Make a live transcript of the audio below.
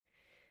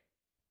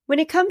When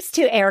it comes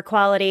to air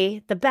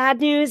quality, the bad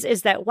news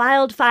is that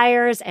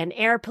wildfires and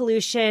air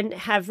pollution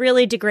have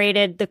really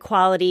degraded the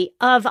quality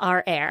of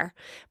our air.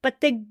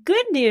 But the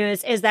good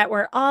news is that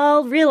we're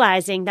all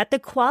realizing that the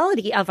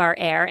quality of our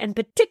air, and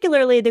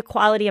particularly the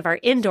quality of our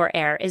indoor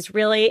air, is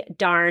really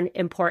darn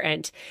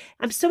important.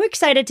 I'm so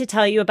excited to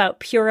tell you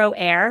about Puro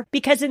Air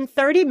because in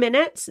 30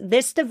 minutes,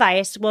 this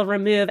device will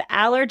remove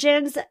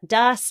allergens,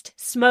 dust,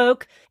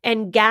 smoke,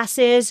 and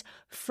gases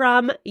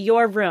from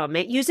your room.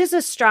 It uses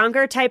a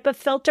stronger type of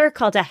filter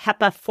called a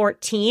HEPA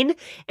 14,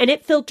 and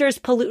it filters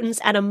pollutants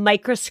at a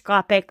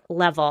microscopic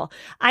level.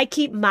 I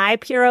keep my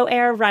Puro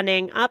Air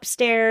running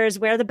upstairs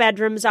where the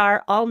bedrooms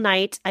are all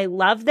night. I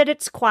love that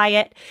it's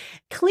quiet.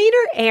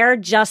 Cleaner air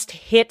just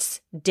hits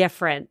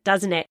different,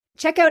 doesn't it?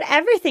 Check out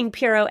everything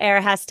Puro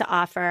Air has to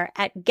offer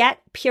at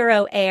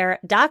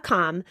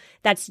getpuroair.com.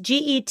 That's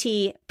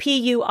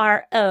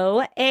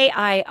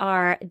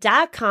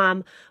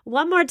GETPUROAIR.com.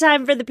 One more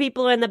time for the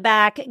people in the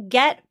back,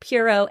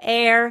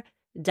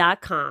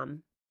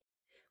 getpuroair.com.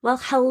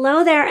 Well,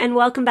 hello there and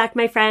welcome back,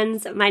 my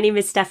friends. My name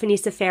is Stephanie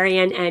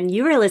Seferian, and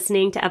you are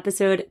listening to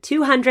episode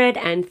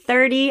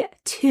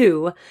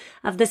 232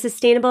 of the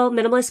Sustainable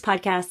Minimalist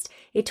Podcast,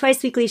 a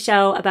twice-weekly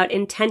show about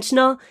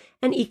intentional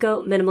and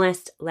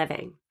eco-minimalist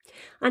living.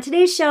 On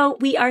today's show,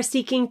 we are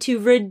seeking to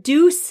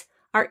reduce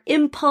our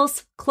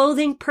impulse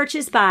clothing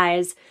purchase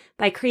buys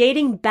by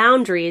creating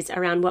boundaries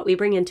around what we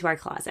bring into our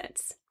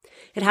closets.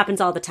 It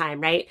happens all the time,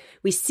 right?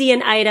 We see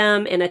an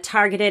item in a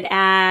targeted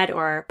ad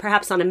or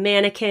perhaps on a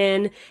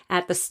mannequin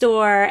at the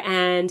store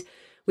and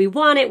we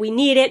want it, we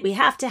need it, we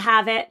have to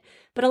have it.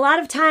 But a lot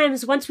of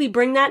times, once we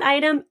bring that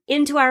item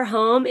into our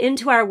home,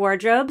 into our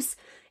wardrobes,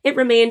 it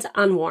remains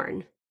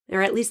unworn.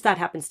 Or at least that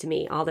happens to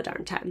me all the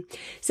darn time.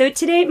 So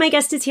today, my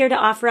guest is here to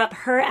offer up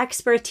her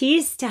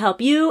expertise to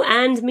help you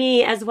and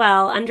me as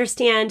well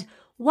understand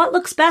what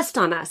looks best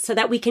on us so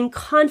that we can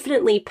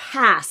confidently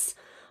pass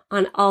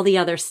on all the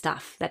other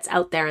stuff that's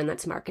out there and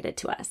that's marketed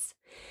to us.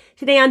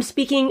 Today, I'm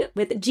speaking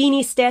with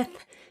Jeannie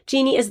Stith.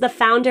 Jeannie is the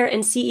founder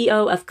and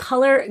CEO of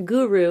Color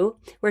Guru,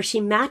 where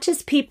she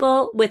matches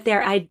people with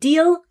their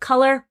ideal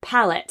color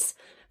palettes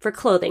for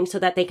clothing so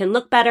that they can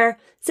look better,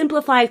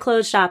 simplify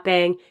clothes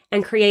shopping,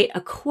 and create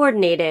a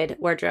coordinated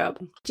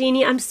wardrobe.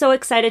 Jeannie, I'm so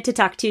excited to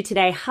talk to you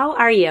today. How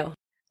are you?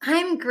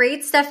 I'm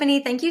great, Stephanie.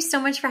 Thank you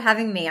so much for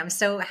having me. I'm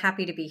so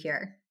happy to be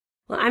here.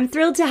 Well, I'm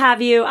thrilled to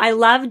have you. I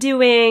love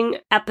doing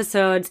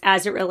episodes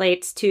as it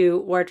relates to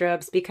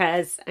wardrobes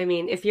because, I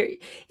mean, if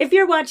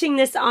you're watching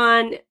this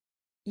on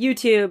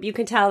YouTube, you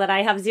can tell that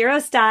I have zero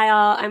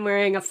style. I'm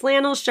wearing a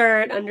flannel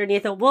shirt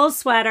underneath a wool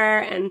sweater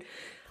and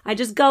I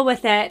just go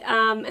with it.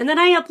 And then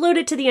I upload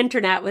it to the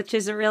internet, which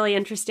is a really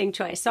interesting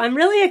choice. So I'm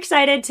really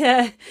excited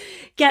to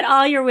get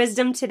all your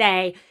wisdom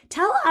today.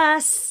 Tell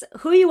us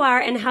who you are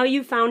and how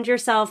you found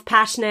yourself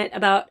passionate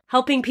about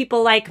helping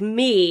people like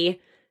me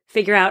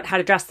figure out how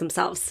to dress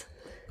themselves.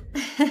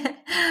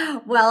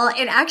 Well,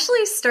 it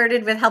actually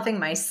started with helping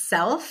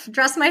myself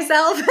dress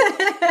myself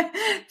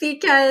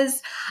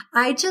because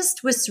I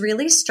just was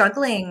really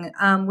struggling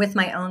with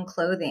my own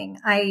clothing.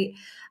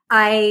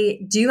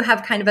 I do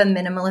have kind of a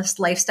minimalist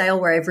lifestyle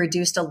where I've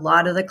reduced a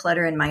lot of the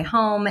clutter in my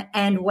home.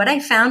 And what I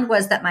found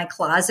was that my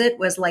closet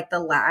was like the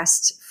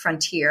last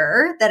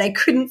frontier that I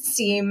couldn't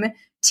seem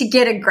to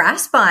get a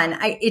grasp on.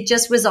 It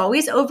just was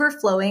always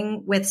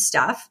overflowing with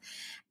stuff.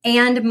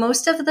 And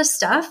most of the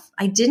stuff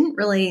I didn't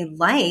really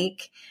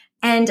like.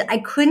 And I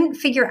couldn't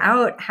figure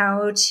out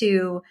how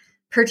to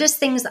purchase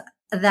things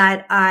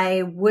that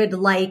I would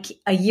like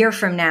a year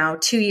from now,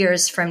 2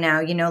 years from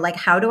now, like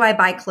how do I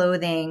buy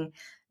clothing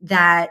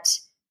that,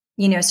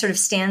 sort of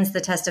stands the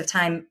test of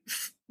time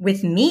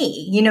with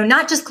me,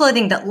 not just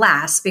clothing that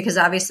lasts, because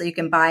obviously you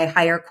can buy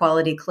higher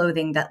quality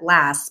clothing that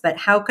lasts, but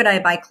how could I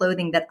buy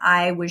clothing that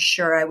I was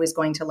sure I was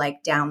going to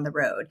like down the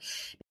road?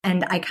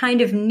 And I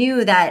kind of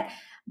knew that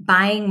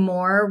buying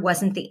more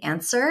wasn't the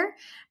answer.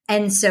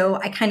 And so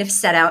I kind of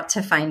set out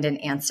to find an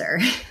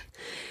answer.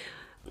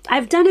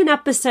 I've done an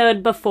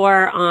episode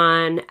before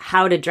on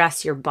how to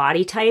dress your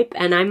body type,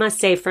 and I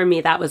must say for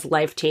me that was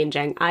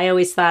life-changing. I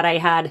always thought I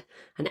had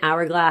an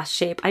hourglass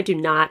shape. I do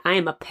not. I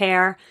am a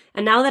pear.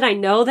 And now that I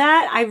know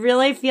that, I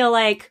really feel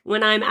like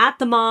when I'm at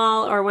the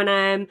mall or when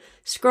I'm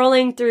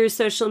scrolling through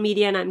social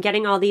media and I'm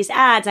getting all these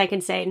ads, I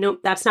can say, nope,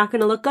 that's not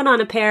going to look good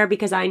on a pear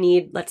because I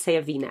need, let's say,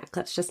 a V-neck.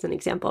 That's just an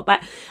example.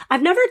 But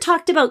I've never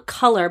talked about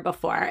color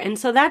before. And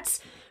so that's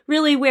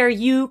really where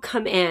you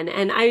come in.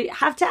 And I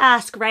have to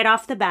ask right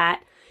off the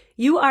bat,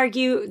 you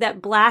argue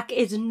that black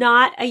is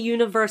not a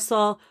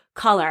universal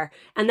color,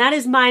 and that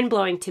is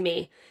mind-blowing to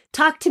me.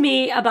 Talk to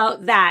me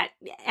about that.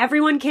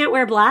 Everyone can't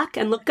wear black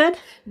and look good?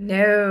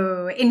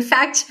 No. In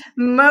fact,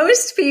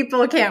 most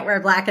people can't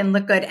wear black and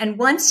look good. And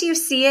once you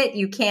see it,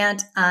 you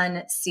can't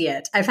unsee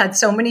it. I've had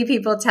so many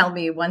people tell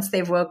me once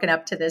they've woken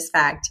up to this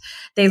fact,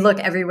 they look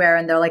everywhere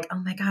and they're like,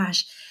 oh my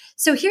gosh.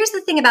 So here's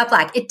the thing about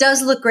black. It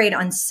does look great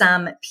on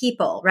some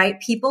people, right?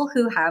 People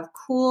who have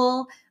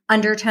cool,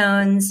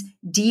 undertones,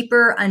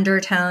 deeper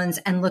undertones,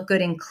 and look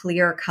good in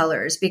clear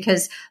colors.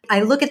 Because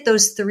I look at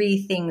those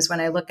three things when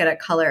I look at a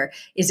color.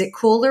 Is it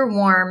cool or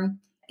warm?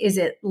 Is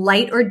it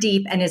light or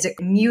deep? And is it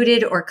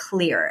muted or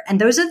clear? And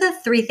those are the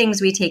three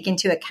things we take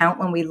into account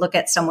when we look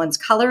at someone's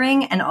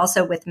coloring and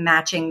also with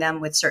matching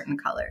them with certain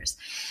colors.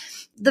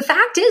 The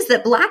fact is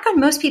that black on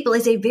most people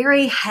is a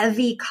very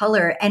heavy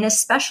color, and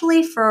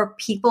especially for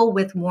people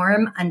with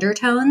warm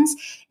undertones,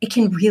 it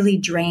can really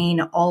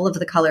drain all of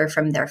the color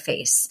from their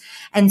face.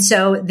 And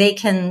so they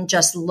can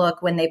just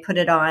look, when they put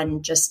it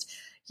on, just,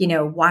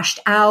 washed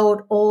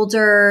out,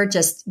 older,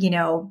 just,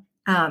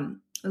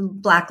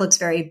 black looks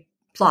very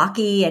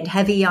blocky and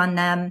heavy on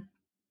them.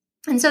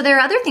 And so there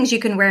are other things you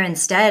can wear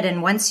instead.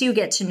 And once you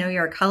get to know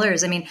your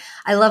colors,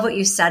 I love what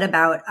you said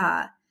about,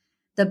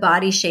 the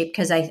body shape,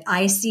 because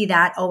I see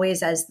that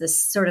always as the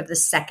sort of the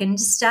second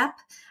step.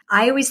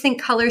 I always think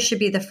color should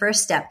be the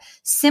first step,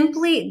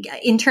 simply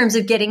in terms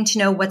of getting to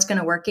know what's going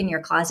to work in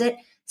your closet,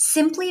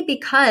 simply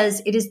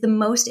because it is the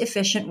most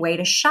efficient way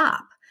to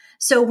shop.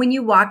 So when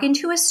you walk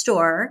into a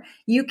store,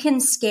 you can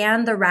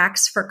scan the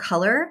racks for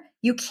color.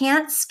 You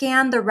can't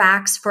scan the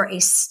racks for a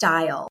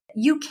style.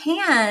 You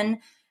can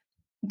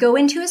go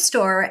into a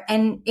store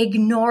and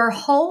ignore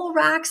whole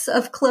racks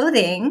of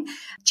clothing,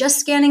 just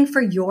scanning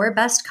for your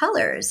best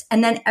colors.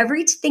 And then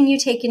everything you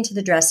take into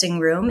the dressing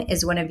room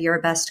is one of your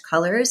best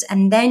colors.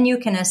 And then you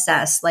can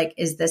assess,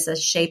 is this a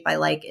shape I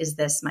like? Is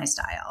this my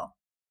style?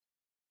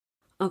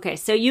 Okay,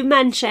 so you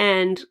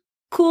mentioned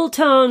cool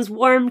tones,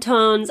 warm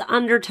tones,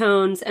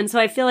 undertones. And so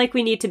I feel like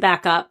we need to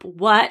back up.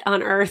 What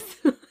on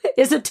earth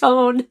is a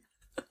tone?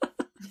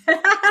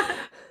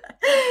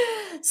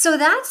 So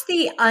that's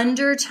the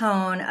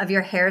undertone of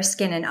your hair,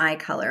 skin, and eye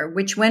color,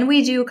 which when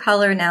we do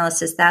color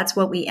analysis, that's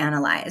what we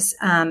analyze.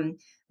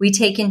 We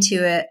take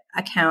into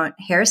account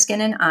hair, skin,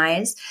 and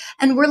eyes,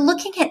 and we're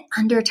looking at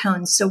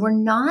undertones. So we're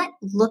not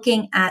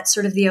looking at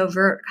sort of the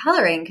overt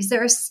coloring,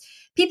 because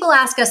people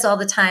ask us all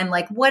the time,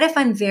 what if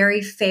I'm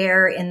very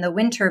fair in the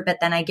winter, but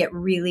then I get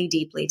really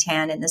deeply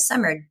tan in the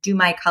summer? Do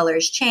my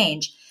colors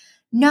change?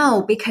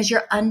 No, because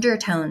your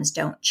undertones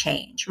don't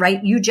change, right?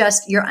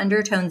 Your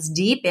undertones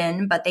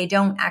deepen, but they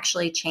don't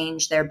actually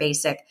change their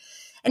basic.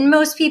 And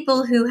most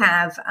people who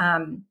have,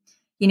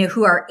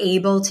 who are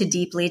able to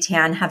deeply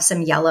tan have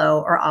some yellow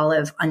or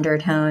olive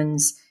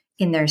undertones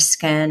in their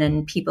skin.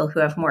 And people who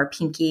have more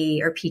pinky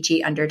or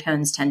peachy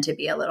undertones tend to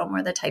be a little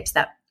more the types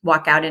that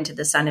walk out into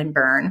the sun and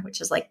burn,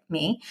 which is like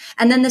me.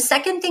 And then the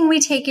second thing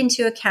we take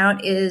into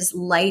account is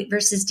light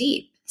versus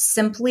deep.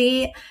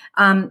 Simply,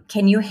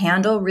 can you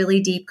handle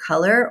really deep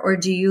color, or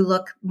do you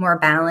look more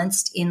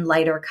balanced in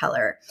lighter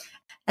color?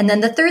 And then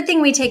the third thing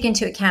we take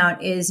into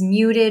account is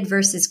muted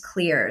versus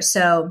clear.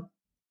 So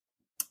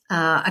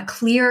a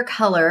clear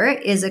color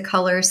is a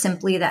color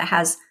simply that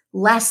has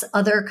less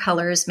other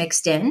colors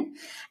mixed in.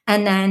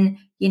 And then,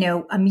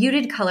 a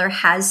muted color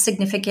has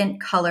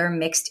significant color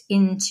mixed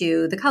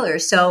into the color.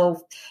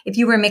 So if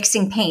you were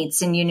mixing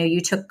paints and,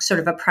 you took sort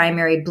of a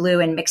primary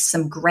blue and mixed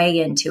some gray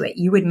into it,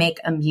 you would make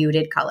a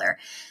muted color.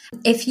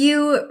 If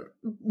you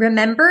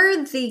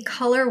remember the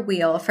color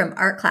wheel from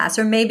art class,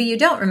 or maybe you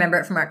don't remember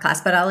it from art class,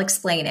 but I'll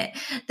explain it.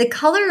 The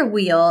color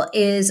wheel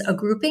is a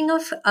grouping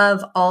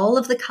of all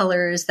of the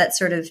colors that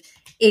sort of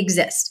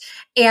exist.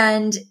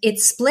 And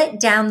it's split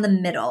down the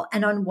middle.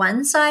 And on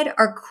one side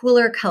are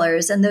cooler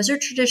colors. And those are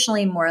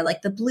traditionally more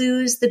like the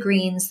blues, the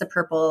greens, the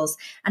purples.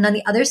 And on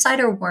the other side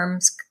are warm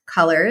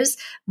colors,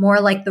 more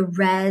like the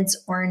reds,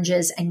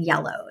 oranges, and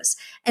yellows.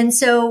 And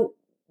so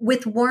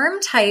with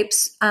warm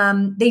types,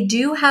 they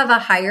do have a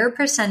higher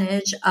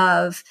percentage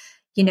of,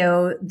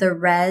 the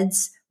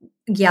reds,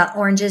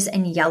 oranges,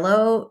 and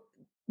yellow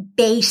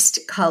based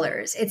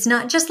colors. It's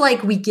not just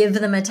like we give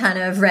them a ton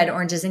of red,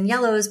 oranges, and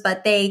yellows,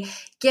 but they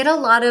get a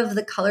lot of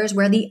the colors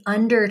where the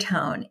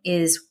undertone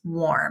is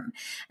warm.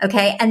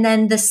 Okay. And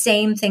then the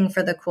same thing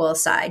for the cool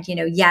side.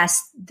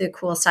 Yes, the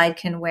cool side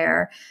can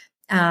wear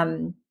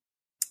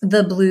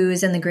the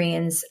blues and the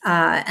greens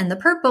and the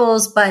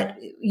purples, but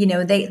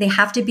they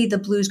have to be the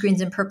blues,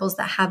 greens, and purples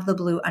that have the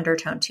blue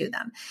undertone to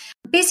them.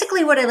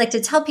 Basically, what I like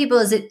to tell people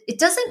is it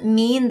doesn't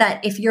mean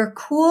that if you're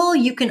cool,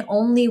 you can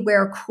only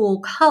wear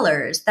cool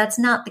colors. That's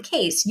not the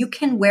case. You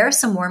can wear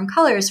some warm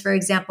colors. For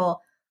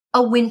example,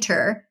 a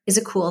winter is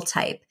a cool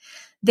type.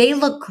 They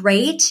look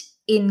great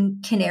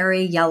in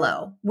canary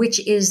yellow,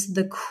 which is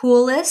the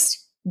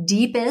coolest,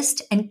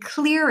 deepest, and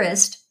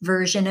clearest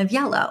version of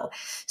yellow.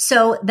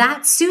 So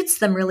that suits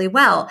them really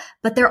well,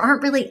 but there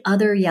aren't really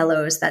other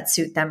yellows that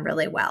suit them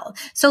really well.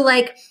 So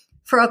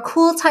for a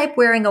cool type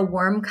wearing a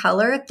warm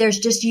color, there's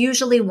just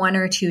usually one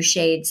or two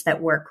shades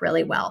that work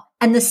really well,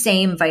 and the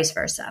same vice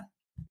versa.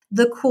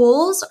 The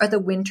cools are the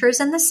winters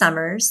and the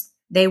summers.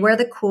 They wear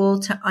the cool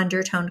to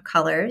undertoned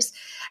colors.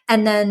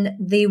 And then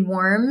the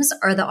warms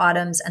are the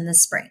autumns and the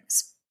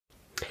springs.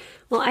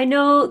 Well, I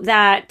know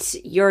that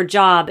your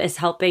job is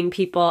helping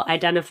people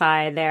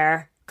identify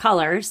their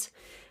colors,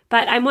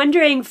 but I'm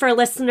wondering for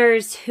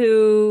listeners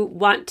who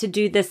want to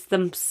do this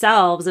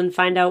themselves and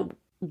find out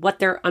what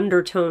their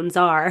undertones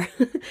are,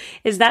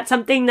 is that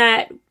something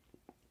that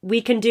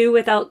we can do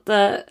without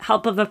the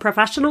help of a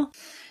professional?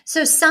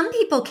 So some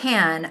people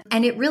can,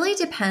 and it really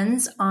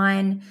depends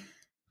on,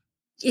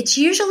 it's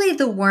usually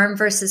the warm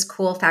versus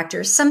cool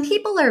factors. Some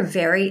people are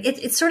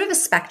it's sort of a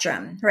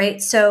spectrum,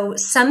 right? So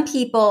some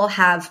people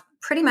have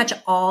pretty much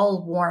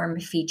all warm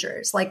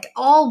features, like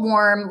all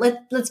warm.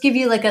 Let's give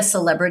you like a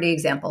celebrity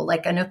example,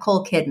 like a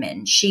Nicole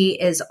Kidman. She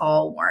is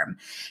all warm.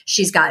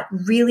 She's got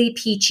really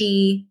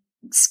peachy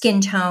skin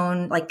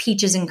tone, like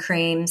peaches and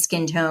cream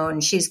skin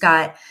tone. She's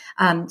got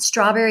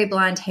strawberry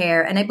blonde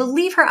hair, and I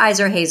believe her eyes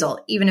are hazel.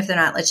 Even if they're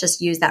not, let's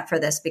just use that for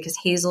this because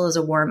hazel is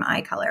a warm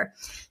eye color.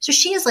 So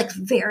she is like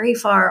very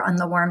far on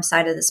the warm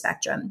side of the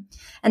spectrum.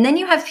 And then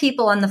you have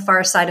people on the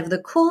far side of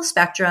the cool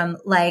spectrum,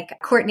 like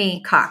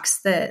Courtney Cox,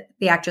 the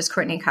actress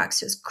Courtney Cox,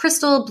 who has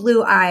crystal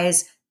blue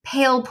eyes,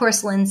 pale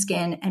porcelain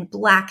skin, and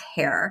black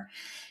hair.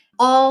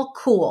 All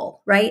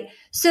cool, right?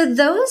 So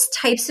those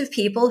types of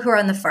people who are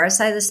on the far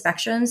side of the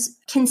spectrums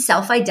can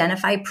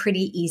self-identify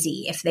pretty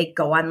easy. If they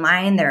go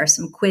online, there are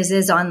some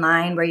quizzes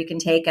online where you can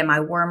take, am I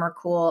warm or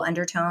cool,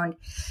 undertoned?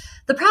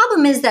 The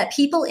problem is that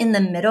people in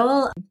the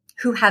middle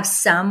who have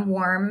some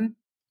warm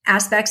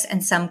aspects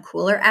and some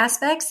cooler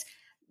aspects,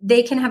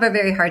 they can have a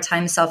very hard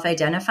time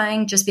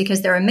self-identifying just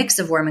because they're a mix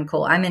of warm and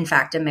cool. I'm in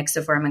fact a mix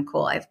of warm and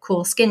cool. I have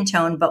cool skin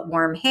tone, but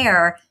warm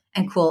hair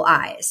and cool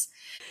eyes.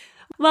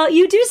 Well,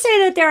 you do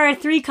say that there are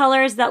 3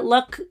 colors that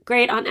look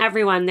great on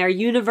everyone. They're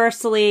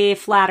universally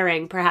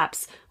flattering,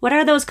 perhaps. What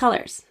are those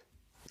colors?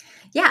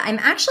 Yeah, I'm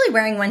actually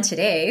wearing one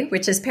today,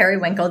 which is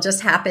periwinkle,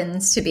 just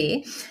happens to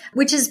be,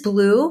 which is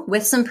blue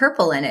with some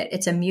purple in it.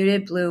 It's a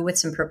muted blue with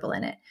some purple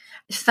in it.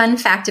 Fun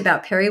fact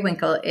about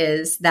periwinkle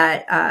is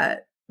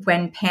that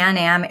when Pan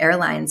Am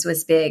Airlines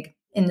was big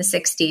in the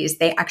 60s,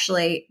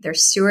 their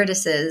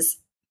stewardesses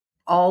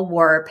all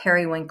wore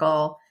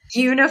periwinkle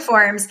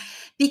uniforms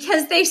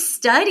because they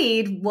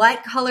studied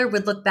what color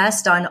would look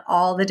best on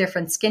all the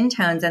different skin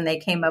tones, and they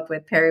came up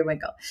with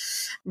periwinkle.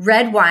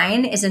 Red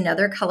wine is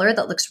another color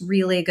that looks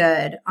really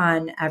good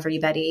on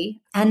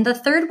everybody. And the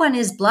third one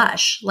is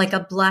blush, like a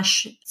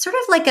blush, sort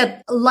of like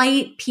a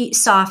light,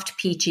 soft,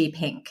 peachy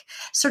pink.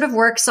 Sort of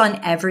works on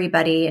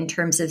everybody in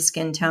terms of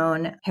skin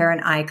tone, hair,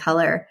 and eye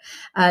color.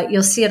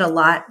 You'll see it a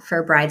lot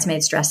for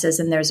bridesmaids' dresses,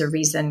 and there's a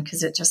reason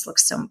because it just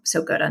looks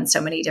so good on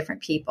so many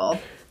different people.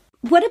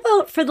 What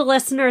about for the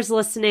listeners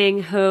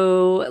listening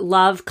who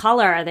love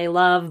color? They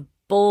love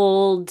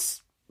bold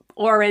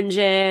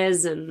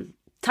oranges and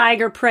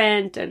tiger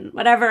print and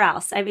whatever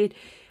else. I mean,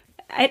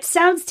 it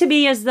sounds to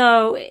me as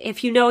though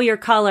if you know your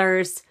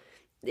colors,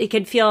 it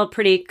can feel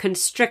pretty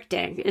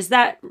constricting. Is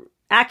that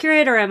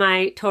accurate, or am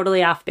I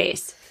totally off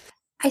base?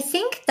 I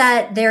think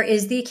that there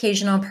is the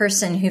occasional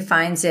person who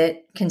finds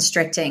it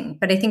constricting,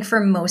 but I think for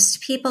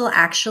most people,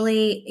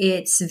 actually,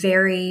 it's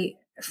very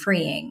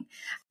freeing.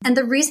 And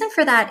the reason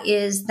for that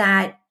is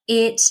that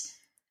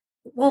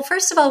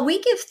first of all, we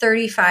give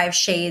 35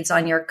 shades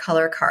on your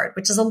color card,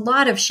 which is a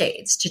lot of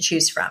shades to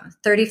choose from,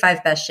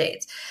 35 best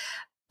shades.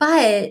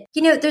 But,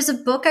 there's a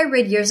book I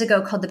read years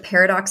ago called The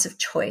Paradox of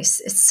Choice.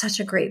 It's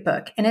such a great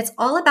book. And it's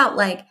all about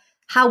like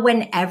how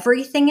when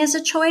everything is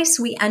a choice,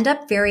 we end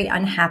up very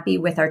unhappy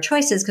with our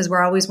choices because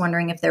we're always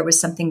wondering if there was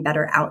something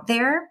better out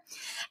there.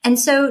 And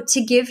so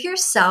to give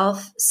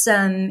yourself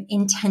some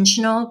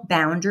intentional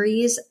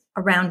boundaries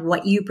around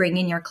what you bring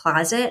in your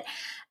closet,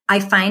 I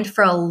find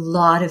for a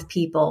lot of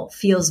people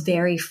feels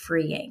very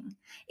freeing.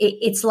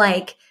 It's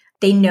like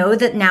they know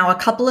that now a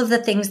couple of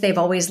the things they've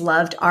always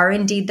loved are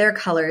indeed their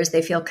colors.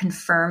 They feel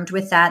confirmed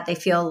with that. They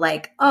feel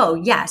like, oh,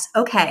 yes,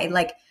 okay,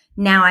 like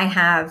now I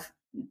have,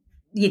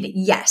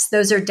 yes,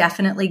 those are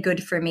definitely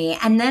good for me.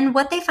 And then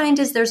what they find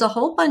is there's a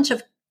whole bunch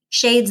of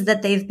shades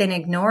that they've been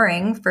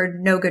ignoring for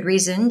no good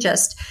reason.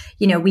 Just,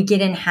 we get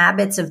in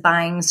habits of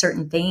buying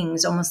certain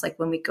things, almost like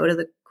when we go to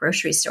the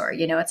grocery store,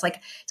 it's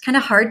like, it's kind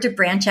of hard to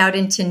branch out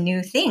into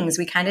new things.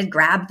 We kind of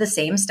grab the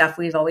same stuff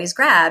we've always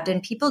grabbed.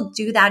 And people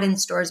do that in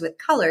stores with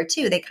color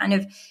too. They kind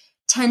of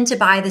tend to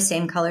buy the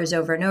same colors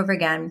over and over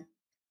again.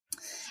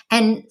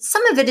 And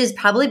some of it is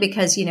probably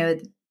because,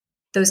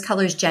 those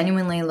colors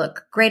genuinely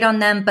look great on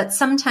them, but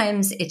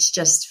sometimes it's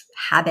just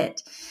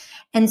habit.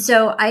 And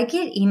so I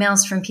get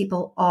emails from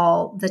people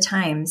all the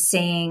time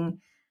saying,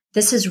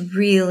 this has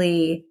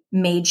really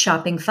made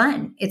shopping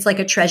fun. It's like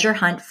a treasure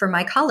hunt for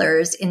my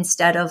colors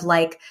instead of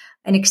like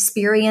an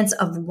experience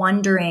of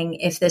wondering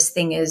if this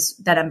thing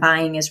that I'm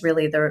buying is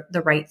really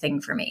the right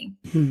thing for me.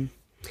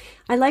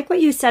 I like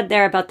what you said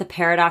there about the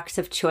paradox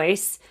of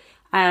choice.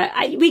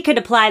 We could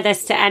apply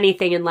this to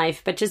anything in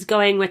life, but just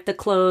going with the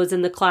clothes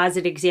and the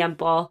closet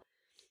example,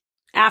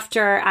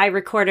 after I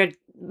recorded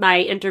my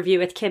interview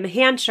with Kim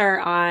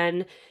Hancher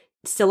on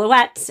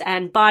silhouettes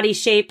and body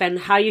shape and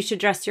how you should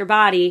dress your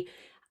body,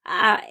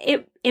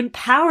 it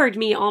empowered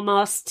me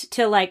almost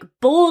to like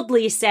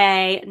boldly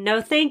say, no,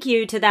 thank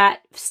you to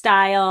that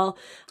style.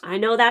 I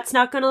know that's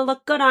not going to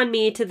look good on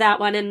me to that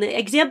one. And the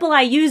example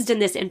I used in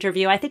this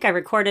interview, I think I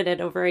recorded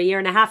it over a year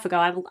and a half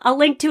ago. I'll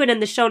link to it in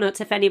the show notes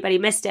if anybody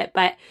missed it,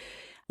 but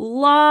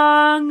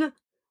long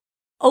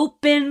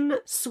open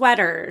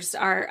sweaters,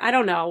 or I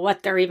don't know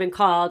what they're even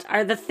called,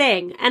 are the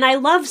thing. And I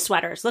love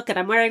sweaters. Look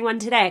I'm wearing one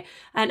today.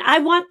 And I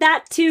want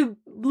that to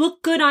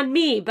look good on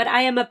me, but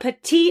I am a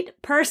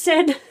petite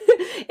person.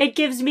 It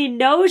gives me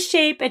no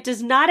shape. It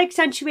does not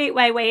accentuate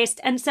my waist.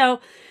 And so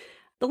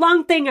the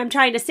long thing I'm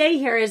trying to say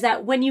here is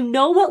that when you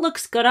know what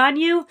looks good on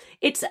you,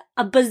 it's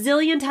a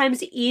bazillion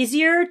times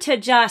easier to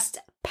just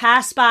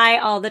pass by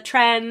all the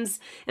trends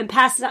and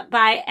pass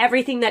by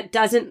everything that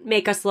doesn't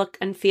make us look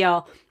and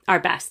feel our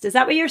best. Is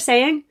that what you're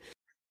saying?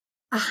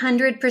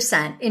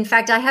 100%. In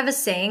fact, I have a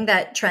saying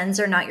that trends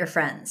are not your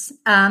friends.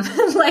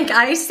 Like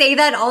I say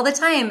that all the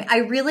time. I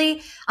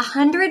really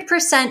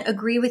 100%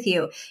 agree with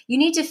you. You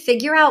need to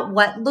figure out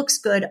what looks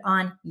good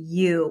on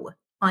you,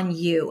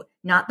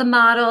 not the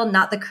model,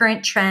 not the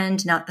current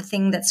trend, not the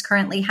thing that's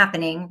currently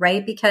happening,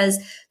 right? Because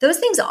those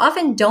things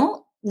often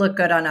don't look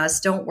good on us,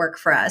 don't work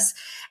for us.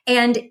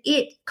 And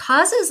it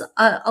causes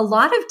a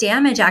lot of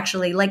damage,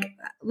 actually.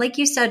 Like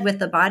you said, with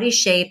the body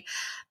shape,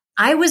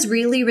 I was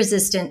really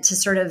resistant to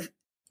sort of,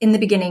 in the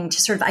beginning,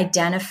 to sort of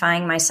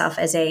identifying myself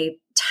as a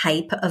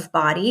type of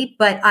body,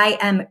 but I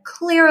am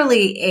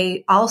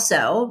clearly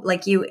also,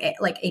 like you,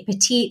 like a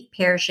petite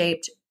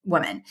pear-shaped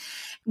woman.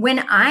 When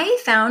I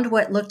found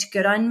what looked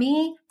good on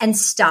me and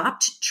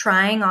stopped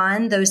trying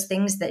on those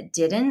things that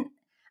didn't,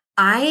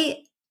 I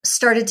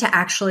started to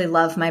actually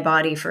love my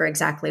body for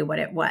exactly what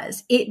it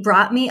was. It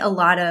brought me a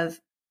lot of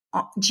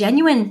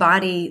genuine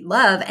body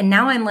love. And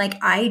now I'm like,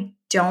 I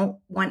don't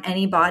want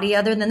any body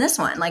other than this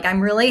one. Like,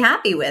 I'm really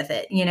happy with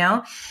it, you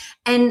know?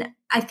 And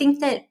I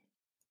think that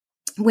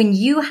when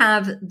you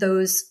have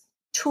those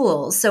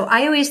tools, so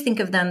I always think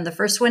of them, the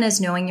first one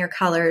is knowing your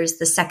colors,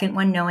 the second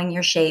one, knowing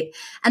your shape,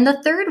 and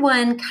the third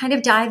one kind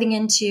of diving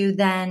into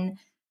then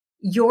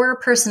your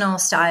personal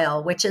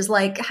style, which is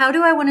like, how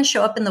do I want to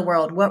show up in the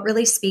world? What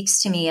really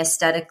speaks to me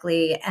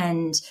aesthetically?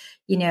 And,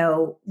 you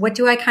know, what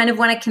do I kind of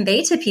want to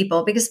convey to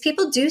people? Because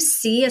people do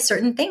see a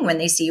certain thing when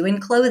they see you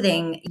in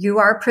clothing. You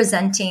are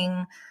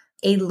presenting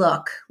a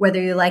look, whether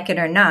you like it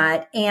or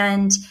not.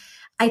 And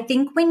I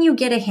think when you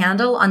get a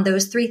handle on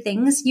those three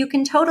things, you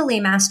can totally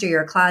master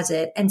your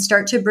closet and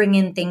start to bring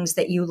in things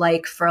that you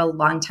like for a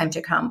long time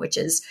to come, which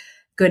is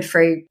good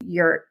for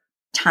your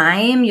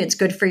time, it's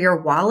good for your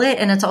wallet,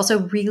 and it's also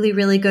really,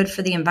 really good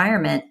for the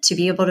environment to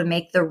be able to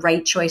make the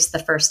right choice the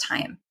first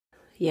time.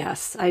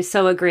 Yes, I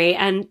so agree.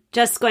 And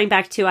just going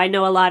back to, I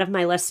know a lot of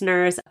my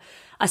listeners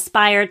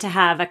aspire to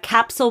have a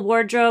capsule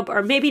wardrobe,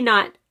 or maybe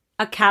not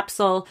a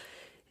capsule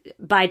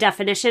by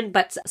definition,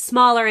 but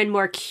smaller and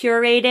more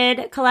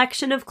curated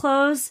collection of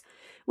clothes.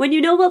 When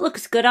you know what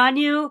looks good on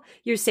you,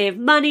 you save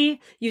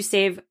money, you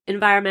save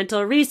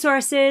environmental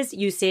resources,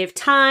 you save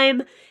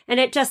time, and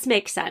it just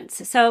makes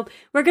sense. So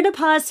we're going to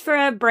pause for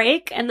a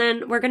break, and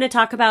then we're going to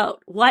talk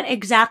about what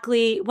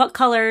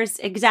colors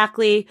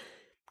exactly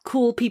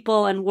cool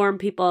people and warm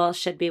people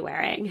should be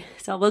wearing.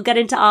 So we'll get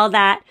into all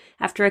that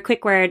after a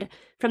quick word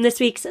from this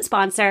week's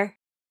sponsor.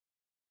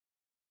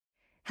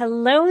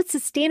 Hello,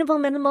 Sustainable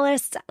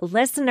Minimalist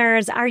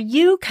listeners. Are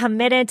you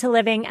committed to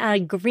living a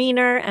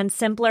greener and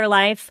simpler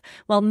life?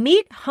 Well,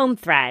 meet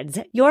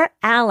HomeThreads, your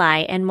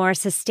ally in more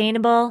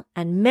sustainable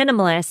and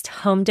minimalist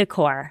home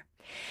decor.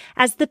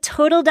 As the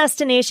total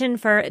destination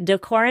for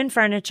decor and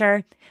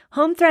furniture,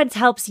 HomeThreads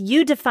helps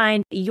you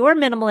define your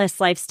minimalist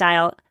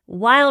lifestyle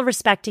while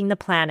respecting the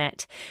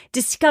planet.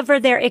 Discover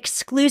their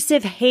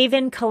exclusive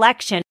Haven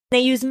collection. They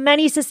use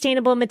many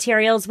sustainable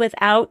materials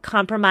without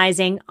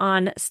compromising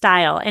on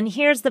style. And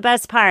here's the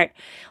best part.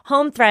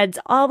 HomeThreads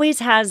always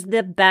has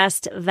the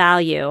best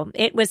value.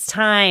 It was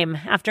time.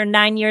 After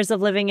 9 years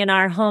of living in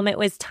our home, it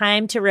was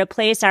time to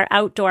replace our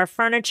outdoor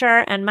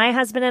furniture. And my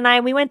husband and I,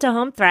 we went to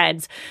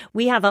HomeThreads.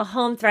 We have a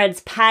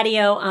HomeThreads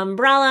patio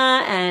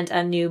umbrella and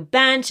a new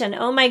bench. And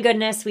oh my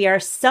goodness, we are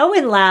so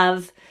in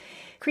love.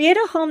 Create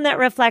a home that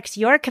reflects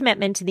your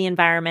commitment to the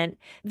environment.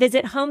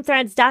 Visit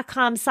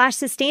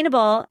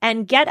homethreads.com/sustainable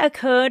and get a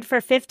code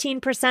for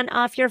 15%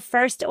 off your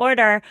first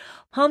order.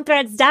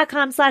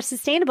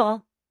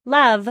 Homethreads.com/sustainable.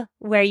 Love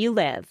where you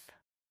live.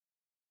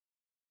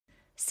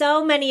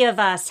 So many of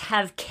us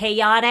have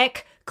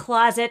chaotic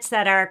closets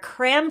that are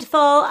crammed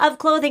full of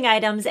clothing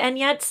items, and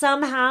yet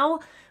somehow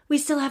we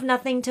still have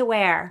nothing to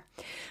wear.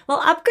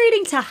 Well,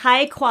 upgrading to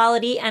high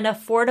quality and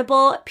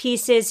affordable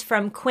pieces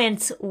from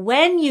Quince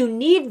when you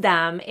need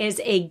them is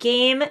a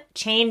game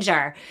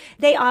changer.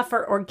 They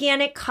offer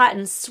organic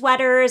cotton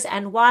sweaters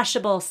and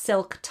washable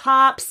silk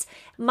tops.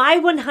 My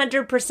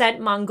 100%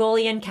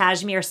 Mongolian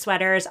cashmere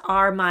sweaters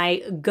are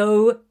my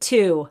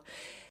go-to.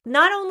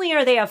 Not only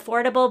are they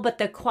affordable, but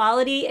the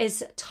quality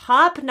is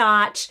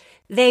top-notch.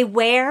 They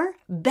wear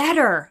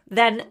better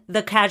than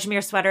the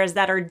cashmere sweaters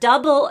that are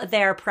double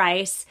their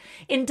price.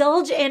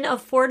 Indulge in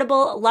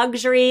affordable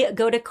luxury.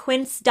 Go to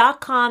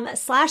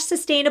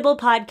quince.com/sustainable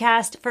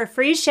podcast for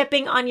free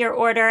shipping on your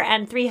order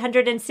and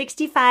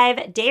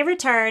 365-day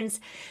returns.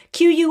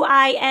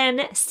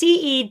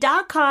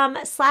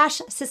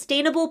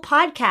 QUINCE.com/sustainable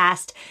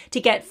podcast to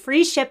get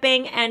free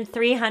shipping and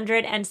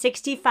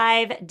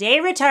 365-day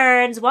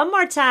returns. One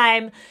more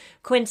time,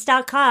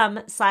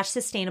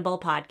 quince.com/sustainable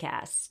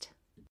podcast.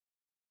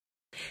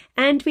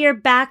 And we are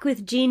back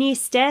with Jeannie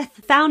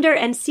Stith, founder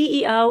and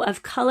CEO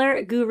of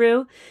Color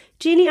Guru.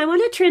 Jeannie, I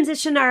want to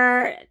transition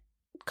our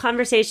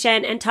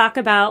conversation and talk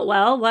about,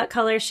 well, what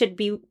colors should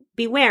be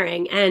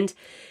wearing. And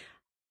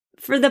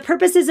for the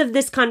purposes of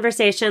this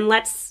conversation,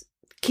 let's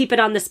keep it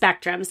on the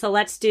spectrum. So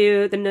let's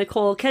do the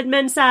Nicole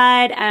Kidman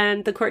side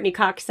and the Courtney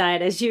Cox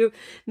side, as you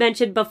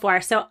mentioned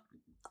before. So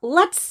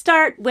let's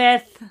start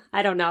with,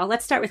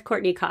 let's start with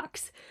Courtney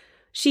Cox.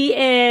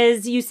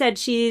 You said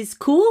she's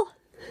cool?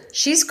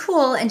 She's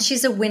cool, and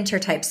she's a winter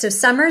type. So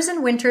summers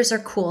and winters are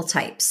cool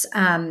types,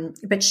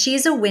 but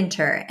she's a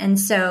winter. And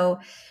so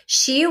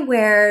she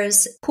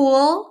wears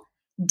cool,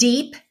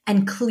 deep,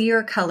 and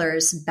clear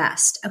colors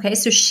best. Okay,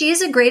 so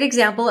she's a great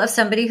example of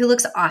somebody who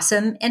looks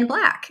awesome in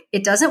black.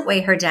 It doesn't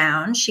weigh her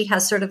down. She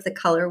has sort of the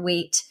color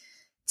weight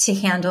to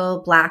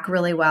handle black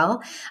really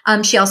well.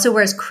 She also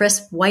wears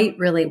crisp white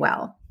really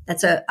well.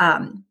 That's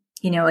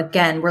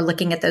again, we're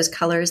looking at those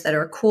colors that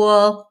are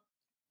cool,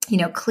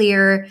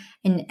 clear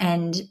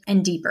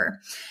and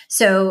deeper.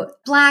 So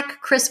black,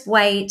 crisp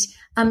white.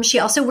 She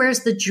also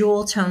wears the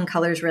jewel tone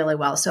colors really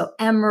well. So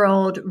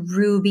emerald,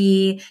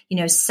 ruby,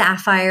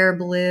 sapphire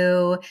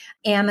blue,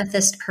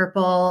 amethyst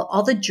purple,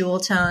 all the jewel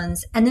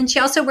tones. And then she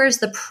also wears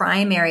the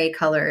primary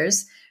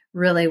colors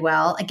really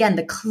well. Again,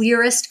 the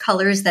clearest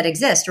colors that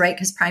exist, right?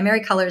 Because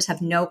primary colors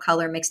have no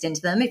color mixed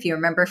into them. If you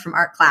remember from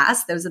art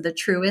class, those are the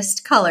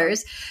truest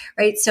colors,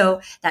 right?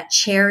 So that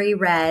cherry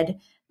red,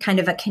 kind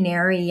of a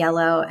canary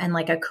yellow, and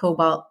like a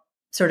cobalt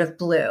sort of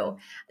blue.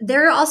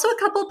 There are also a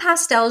couple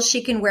pastels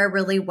she can wear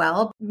really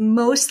well.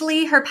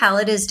 Mostly her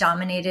palette is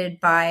dominated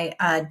by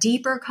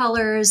deeper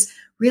colors,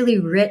 really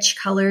rich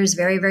colors,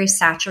 very, very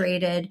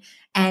saturated,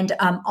 and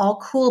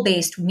all cool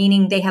based,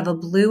 meaning they have a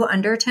blue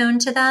undertone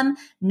to them,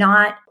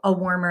 not a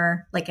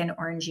warmer, like an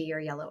orangey or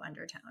yellow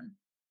undertone.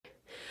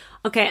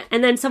 Okay.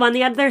 And then so on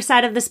the other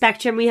side of the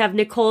spectrum, we have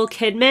Nicole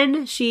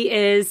Kidman. She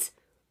is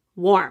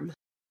warm.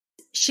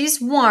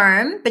 She's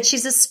warm, but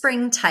she's a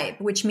spring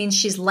type, which means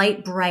she's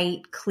light,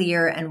 bright,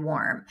 clear, and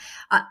warm,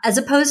 as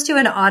opposed to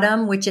an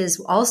autumn, which is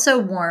also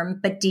warm,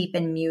 but deep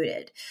and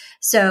muted.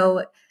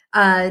 So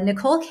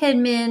Nicole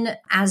Kidman,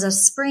 as a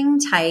spring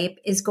type,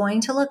 is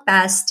going to look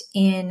best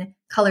in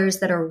colors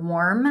that are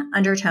warm,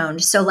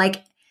 undertoned. So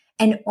like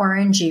an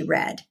orangey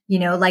red,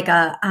 like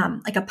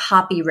a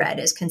poppy red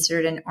is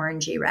considered an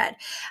orangey red.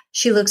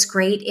 She looks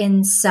great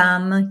in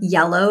some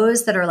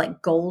yellows that are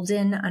like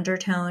golden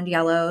undertoned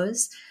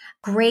yellows.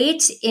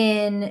 Great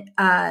in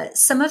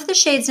some of the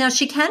shades. Now,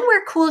 she can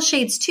wear cool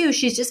shades too.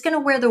 She's just going to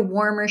wear the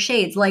warmer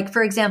shades. Like,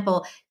 for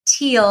example,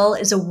 teal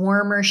is a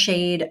warmer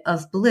shade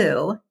of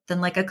blue than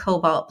like a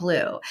cobalt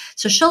blue.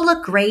 So she'll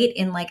look great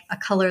in like a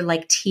color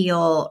like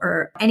teal,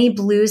 or any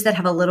blues that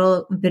have a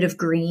little bit of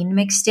green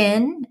mixed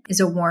in is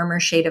a warmer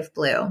shade of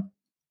blue.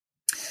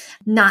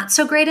 Not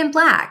so great in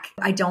black.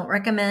 I don't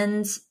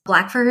recommend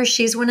black for her.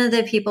 She's one of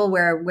the people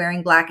where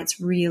wearing black, it's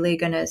really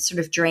going to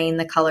sort of drain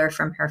the color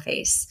from her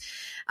face.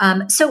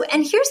 And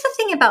here's the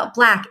thing about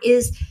black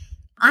is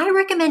I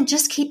recommend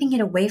just keeping it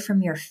away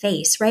from your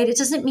face, right? It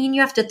doesn't mean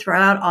you have to throw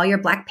out all your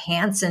black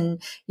pants and,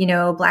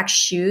 black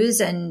shoes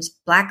and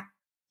black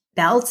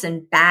belts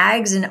and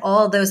bags and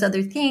all those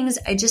other things.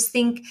 I just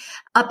think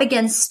up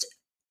against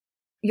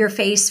your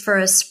face for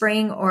a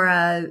spring or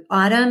a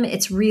autumn,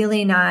 it's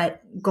really not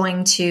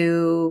going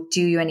to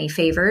do you any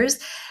favors.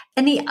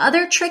 And the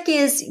other trick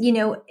is,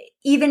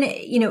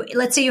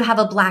 let's say you have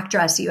a black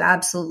dress you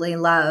absolutely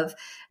love.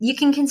 You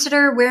can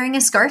consider wearing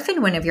a scarf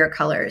in one of your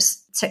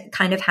colors to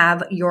kind of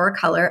have your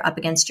color up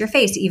against your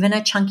face. Even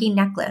a chunky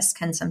necklace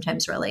can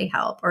sometimes really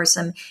help, or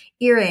some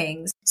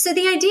earrings. So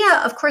the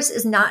idea, of course,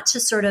 is not to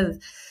sort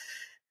of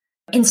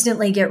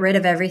instantly get rid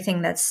of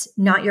everything that's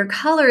not your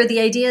color. The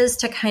idea is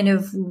to kind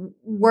of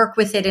work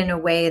with it in a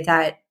way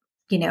that,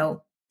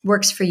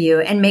 works for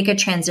you, and make a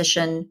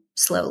transition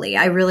slowly.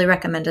 I really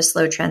recommend a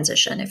slow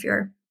transition if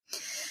you're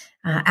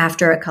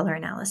after a color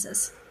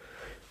analysis.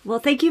 Well,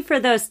 thank you for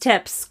those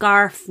tips.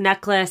 Scarf,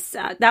 necklace.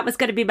 That was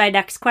going to be my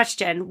next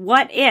question.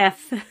 What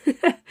if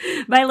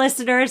my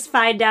listeners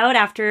find out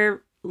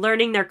after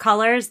learning their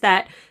colors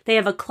that they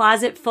have a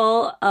closet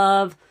full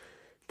of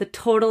the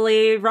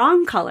totally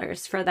wrong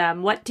colors for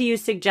them? What do you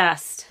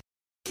suggest?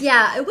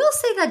 Yeah, I will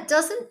say that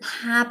doesn't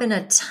happen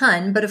a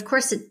ton, but of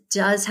course it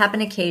does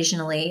happen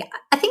occasionally.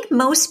 I think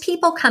most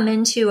people come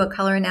into a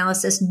color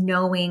analysis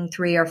knowing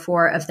 3 or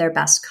 4 of their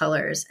best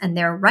colors, and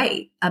they're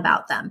right.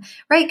 about them,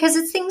 right? Because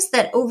it's things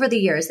that over the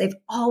years they've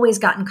always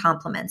gotten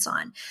compliments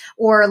on,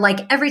 or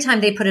like every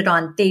time they put it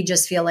on, they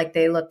just feel like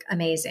they look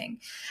amazing.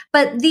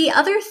 But the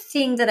other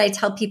thing that I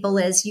tell people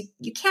is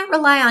you can't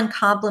rely on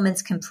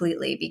compliments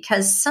completely,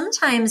 because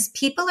sometimes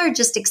people are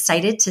just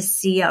excited to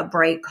see a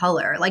bright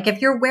color. Like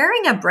if you're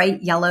wearing a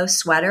bright yellow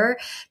sweater,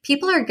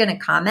 people are going to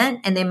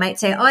comment and they might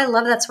say, "Oh, I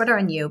love that sweater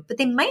on you." But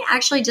they might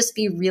actually just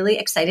be really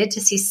excited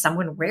to see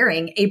someone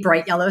wearing a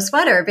bright yellow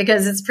sweater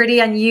because it's pretty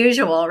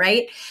unusual,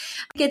 right?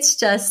 It's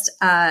just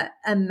a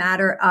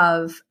matter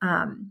of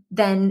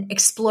then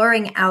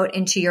exploring out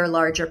into your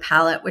larger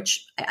palette,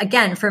 which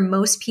again, for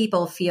most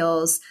people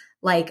feels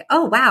like,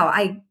 oh, wow,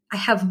 I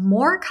have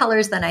more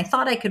colors than I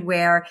thought I could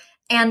wear,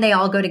 and they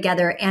all go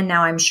together. And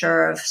now I'm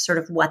sure of sort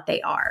of what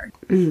they are.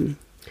 Mm.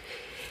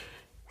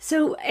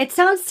 So it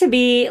sounds to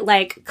me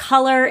like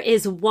color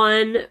is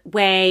one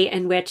way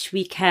in which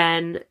we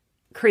can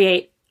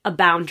create a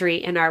boundary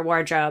in our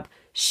wardrobe.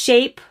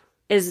 Shape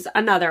is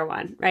another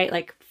one, right?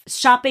 Like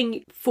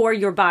shopping for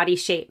your body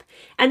shape.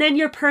 And then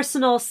your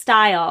personal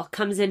style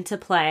comes into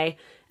play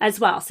as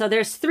well. So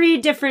there's 3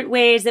 different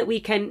ways that we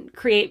can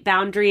create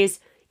boundaries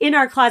in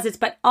our closets,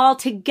 but all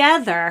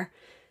together,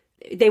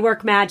 they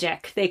work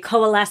magic. They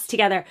coalesce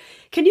together.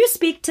 Can you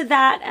speak to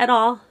that at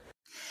all?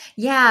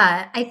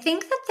 Yeah, I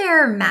think that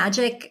they're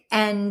magic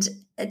and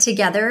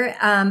together.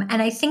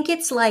 And I think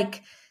it's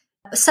like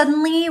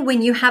suddenly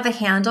when you have a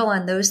handle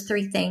on those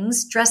 3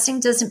 things, dressing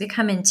doesn't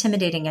become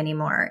intimidating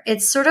anymore.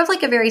 It's sort of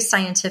like a very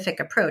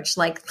scientific approach.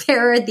 Like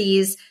there are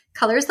these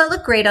colors that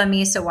look great on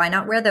me, so why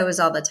not wear those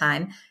all the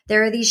time?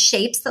 There are these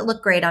shapes that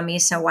look great on me,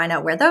 so why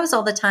not wear those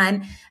all the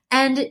time?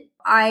 And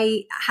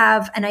I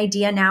have an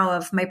idea now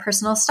of my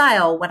personal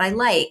style, what I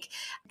like.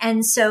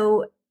 And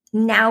so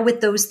now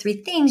with those 3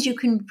 things, you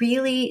can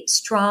really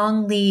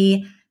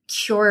strongly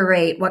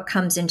curate what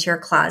comes into your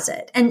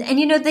closet. And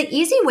you know, the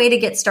easy way to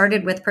get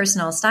started with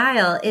personal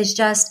style is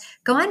just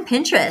go on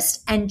Pinterest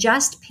and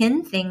just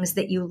pin things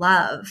that you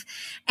love.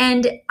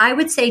 And I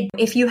would say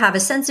if you have a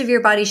sense of your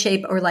body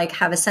shape or like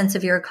have a sense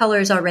of your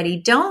colors already,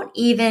 don't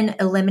even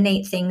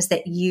eliminate things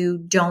that you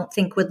don't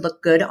think would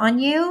look good on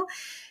you.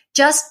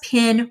 Just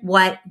pin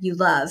what you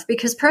love,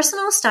 because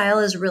personal style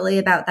is really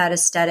about that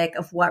aesthetic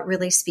of what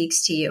really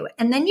speaks to you.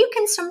 And then you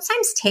can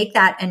sometimes take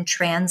that and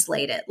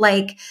translate it.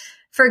 Like,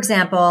 for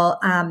example,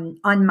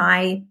 on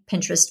my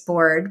Pinterest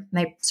board,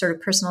 my sort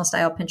of personal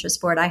style Pinterest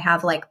board, I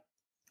have like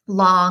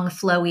long,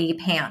 flowy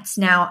pants.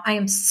 Now, I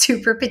am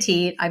super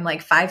petite. I'm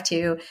like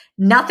 5'2".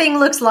 Nothing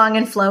looks long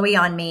and flowy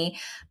on me.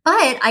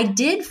 But I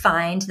did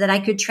find that I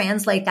could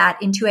translate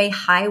that into a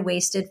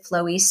high-waisted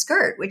flowy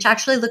skirt, which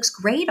actually looks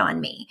great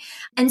on me.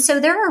 And so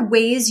there are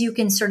ways you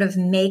can sort of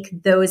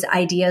make those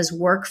ideas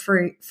work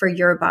for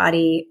your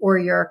body or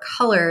your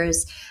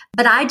colors.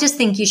 But I just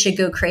think you should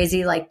go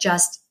crazy, like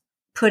just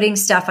putting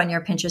stuff on your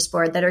Pinterest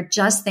board that are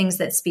just things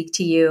that speak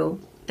to you,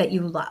 that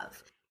you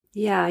love.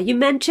 Yeah, you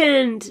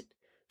mentioned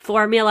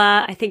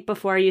formula. I think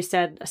before you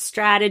said a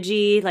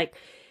strategy. Like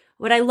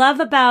what I love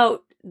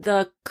about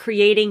the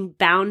creating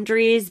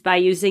boundaries by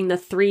using the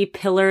 3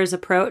 pillars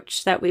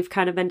approach that we've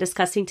kind of been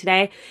discussing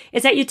today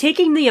is that you're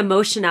taking the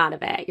emotion out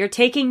of it. You're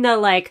taking the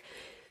like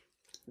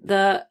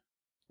the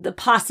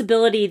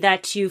possibility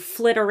that you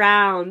flit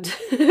around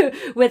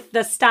with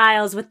the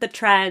styles, with the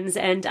trends,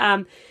 and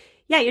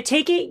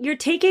you're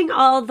taking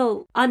all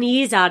the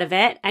unease out of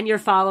it and you're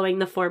following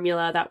the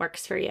formula that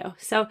works for you.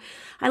 So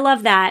I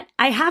love that.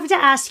 I have to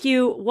ask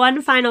you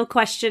one final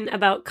question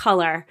about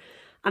color.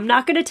 I'm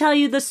not going to tell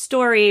you the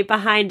story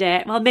behind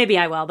it. Well, maybe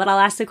I will, but I'll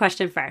ask the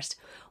question first.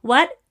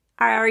 What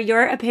are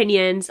your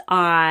opinions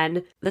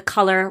on the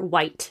color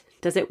white?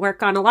 Does it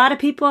work on a lot of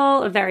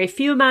people, a very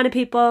few amount of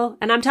people?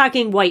 And I'm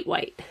talking white.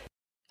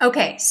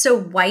 Okay, so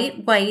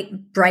white,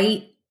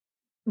 bright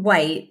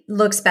white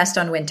looks best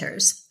on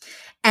winters.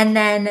 And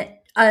then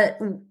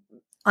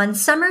on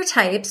summer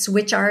types,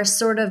 which are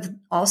sort of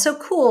also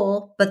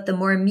cool, but the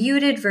more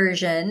muted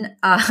version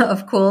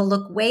of cool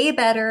look way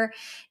better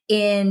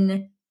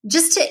in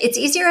it's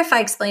easier if I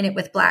explain it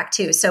with black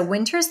too. So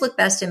winters look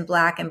best in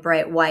black and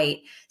bright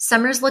white.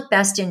 Summers look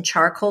best in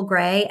charcoal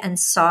gray and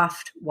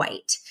soft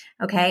white.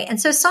 Okay.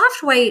 And so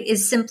soft white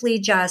is simply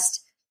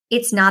just,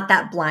 it's not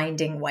that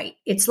blinding white.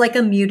 It's like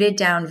a muted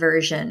down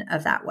version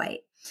of that white.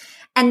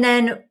 And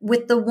then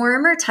with the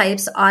warmer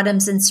types,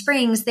 autumns and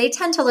springs, they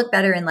tend to look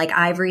better in like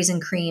ivories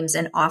and creams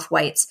and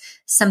off-whites,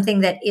 something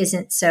that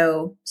isn't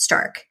so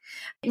stark.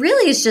 It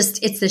really is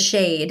just, it's the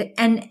shade.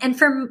 And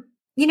for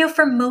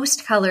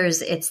most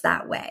colors, it's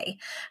that way.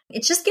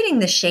 It's just getting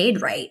the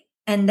shade right.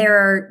 And there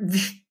are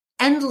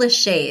endless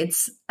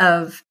shades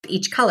of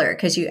each color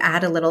because you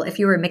add a little, if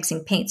you were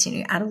mixing paints,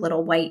 you add a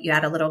little white, you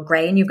add a little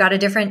gray, and you've got a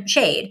different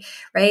shade,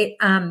 right?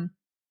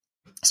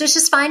 So it's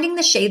just finding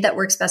the shade that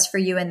works best for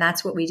you. And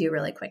that's what we do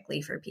really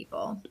quickly for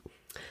people.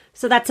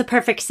 So that's a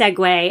perfect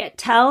segue.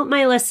 Tell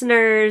my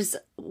listeners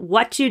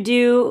what you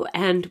do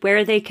and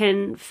where they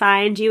can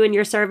find you and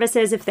your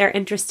services if they're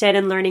interested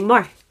in learning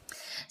more.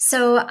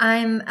 So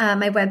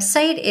my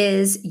website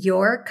is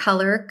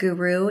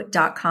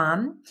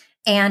yourcolorguru.com.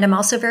 And I'm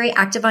also very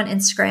active on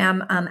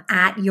Instagram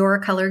at Your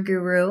Color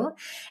Guru.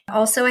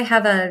 Also, I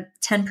have a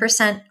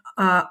 10%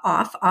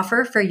 off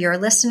offer for your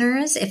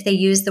listeners. If they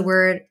use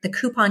the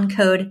coupon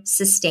code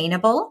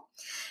SUSTAINABLE,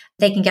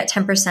 they can get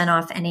 10%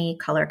 off any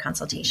color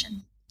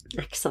consultation.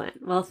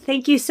 Excellent. Well,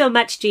 thank you so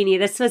much, Jeannie.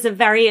 This was a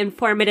very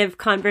informative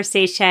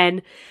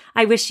conversation.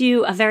 I wish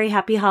you a very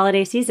happy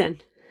holiday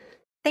season.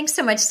 Thanks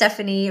so much,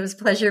 Stephanie. It was a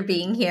pleasure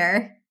being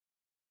here.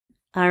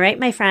 All right,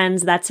 my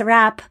friends, that's a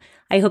wrap.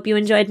 I hope you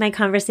enjoyed my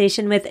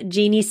conversation with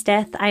Jeannie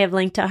Stith. I have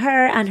linked to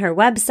her and her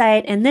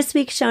website in this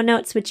week's show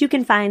notes, which you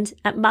can find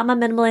at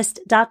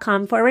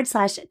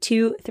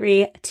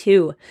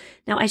mamaminimalist.com/232.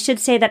 Now, I should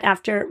say that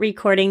after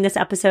recording this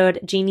episode,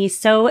 Jeannie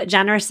so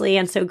generously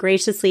and so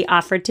graciously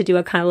offered to do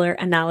a color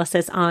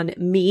analysis on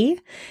me.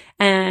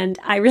 And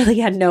I really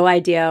had no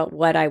idea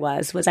what I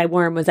was. Was I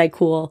warm? Was I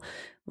cool?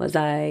 Was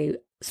I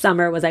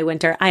summer? Was I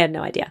winter? I had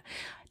no idea.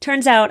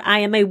 Turns out I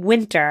am a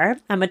winter.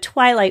 I'm a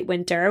twilight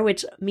winter,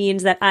 which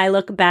means that I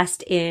look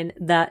best in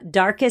the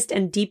darkest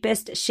and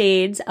deepest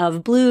shades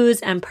of blues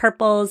and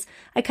purples.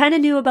 I kind of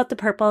knew about the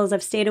purples.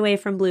 I've stayed away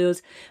from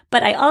blues,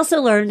 but I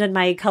also learned in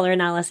my color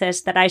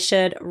analysis that I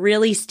should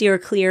really steer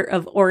clear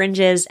of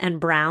oranges and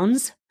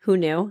browns. Who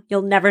knew?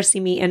 You'll never see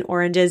me in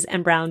oranges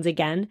and browns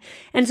again.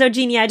 And so,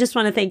 Jeannie, I just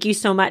want to thank you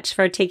so much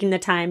for taking the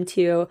time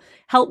to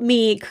help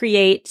me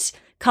create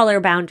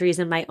color boundaries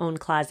in my own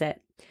closet.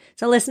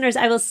 So listeners,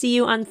 I will see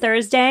you on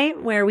Thursday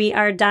where we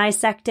are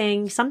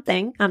dissecting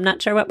something. I'm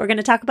not sure what we're going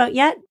to talk about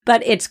yet,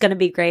 but it's going to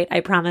be great.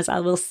 I promise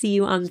I will see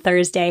you on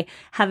Thursday.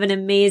 Have an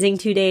amazing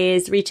 2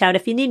 days. Reach out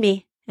if you need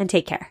me and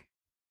take care.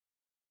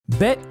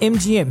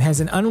 BetMGM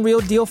has an unreal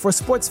deal for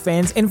sports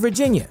fans in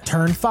Virginia.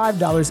 Turn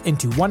 $5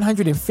 into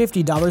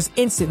 $150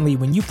 instantly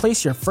when you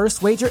place your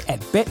first wager at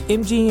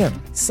BetMGM.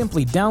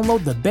 Simply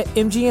download the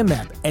BetMGM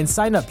app and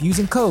sign up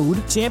using code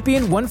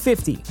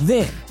Champion150.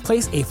 Then,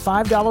 place a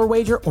 $5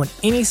 wager on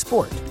any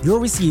sport.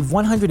 You'll receive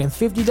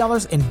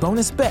 $150 in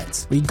bonus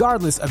bets,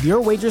 regardless of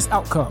your wager's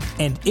outcome.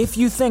 And if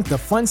you think the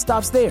fun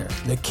stops there,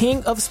 the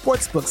King of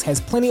Sportsbooks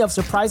has plenty of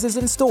surprises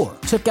in store.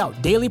 Check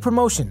out daily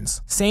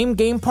promotions,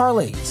 same-game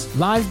parlays,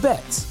 live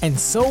bets, and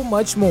so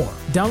much more.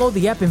 Download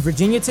the app in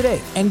Virginia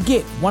today and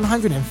get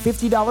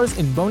 $150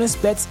 in bonus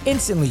bets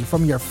instantly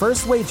from your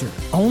first wager.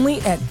 Only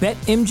at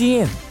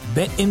BetMGM.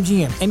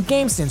 BetMGM and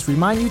GameSense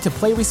remind you to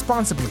play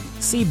responsibly.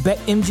 See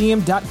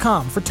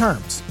BetMGM.com for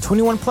terms.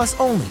 21 plus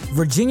only.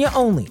 Virginia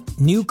only.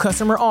 New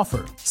customer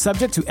offer.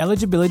 Subject to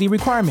eligibility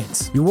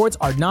requirements. Rewards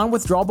are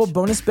non-withdrawable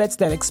bonus bets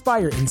that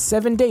expire in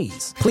 7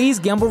 days. Please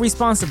gamble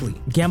responsibly.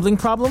 Gambling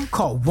problem?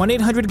 Call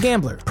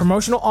 1-800-GAMBLER.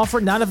 Promotional offer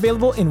not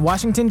available in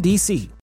Washington, D.C.